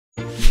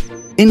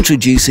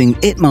Introducing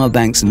Ithmaar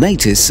Bank's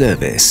latest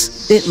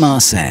service,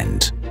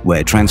 IthmaarSEND,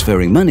 where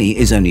transferring money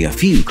is only a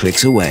few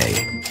clicks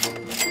away.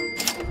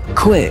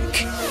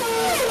 Quick,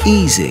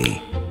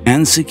 easy,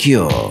 and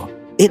secure.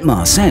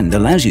 IthmaarSEND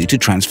allows you to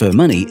transfer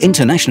money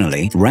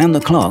internationally round the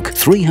clock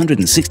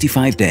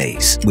 365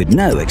 days with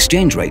no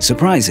exchange rate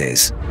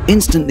surprises.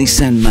 Instantly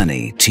send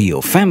money to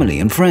your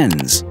family and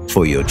friends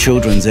for your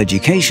children's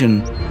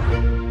education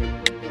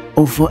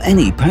or for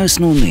any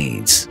personal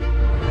needs.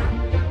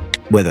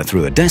 Whether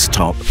through a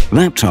desktop,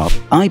 laptop,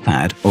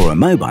 iPad or a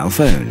mobile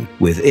phone,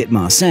 with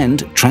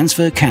IthmaarSEND,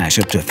 transfer cash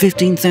up to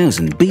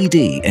 15,000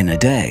 BD in a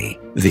day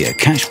via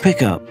cash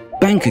pickup,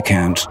 bank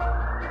account,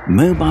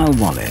 mobile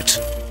wallet.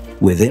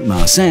 With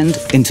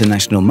IthmaarSEND,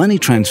 international money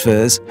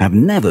transfers have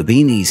never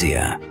been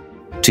easier.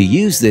 To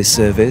use this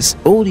service,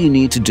 all you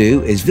need to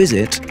do is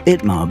visit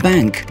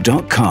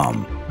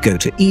ithmaarbank.com. Go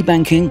to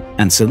e-banking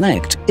and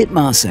select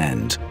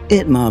IthmaarSEND.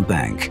 Ithmaar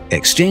Bank.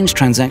 Exchange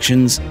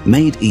transactions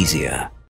made easier.